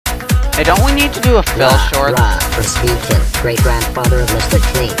Hey, don't we need to do a Phill short? Rah, for Speed Kid, great-grandfather of Mr.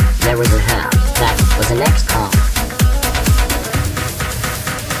 Clean. There was a hound. That was an XCOM.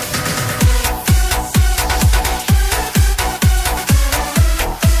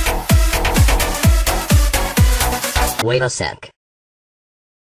 Wait a sec.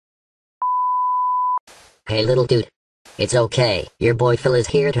 Hey little dude. It's okay, your boy Phill is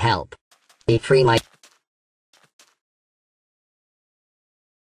here to help. Be free my...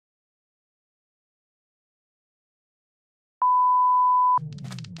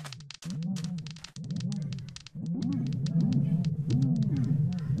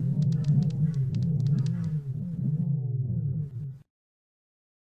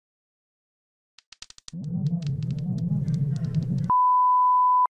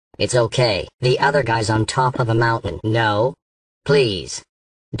 It's okay, the other guy's on top of a mountain. No? Please.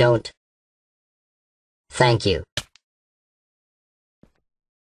 Don't. Thank you.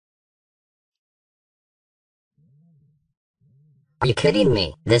 Are you kidding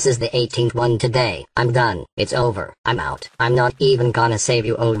me? This is the 18th one today. I'm done. It's over. I'm out. I'm not even gonna save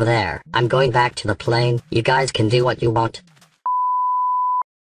you over there. I'm going back to the plane. You guys can do what you want.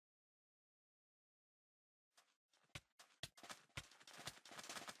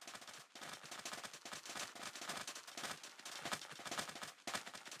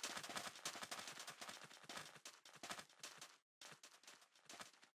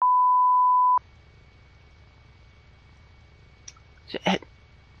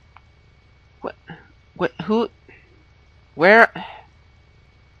 What, who, where?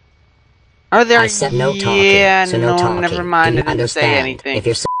 Are there? I said no talking, Yeah, so no talking. never mind, Do you I didn't say understand? anything. If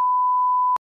you're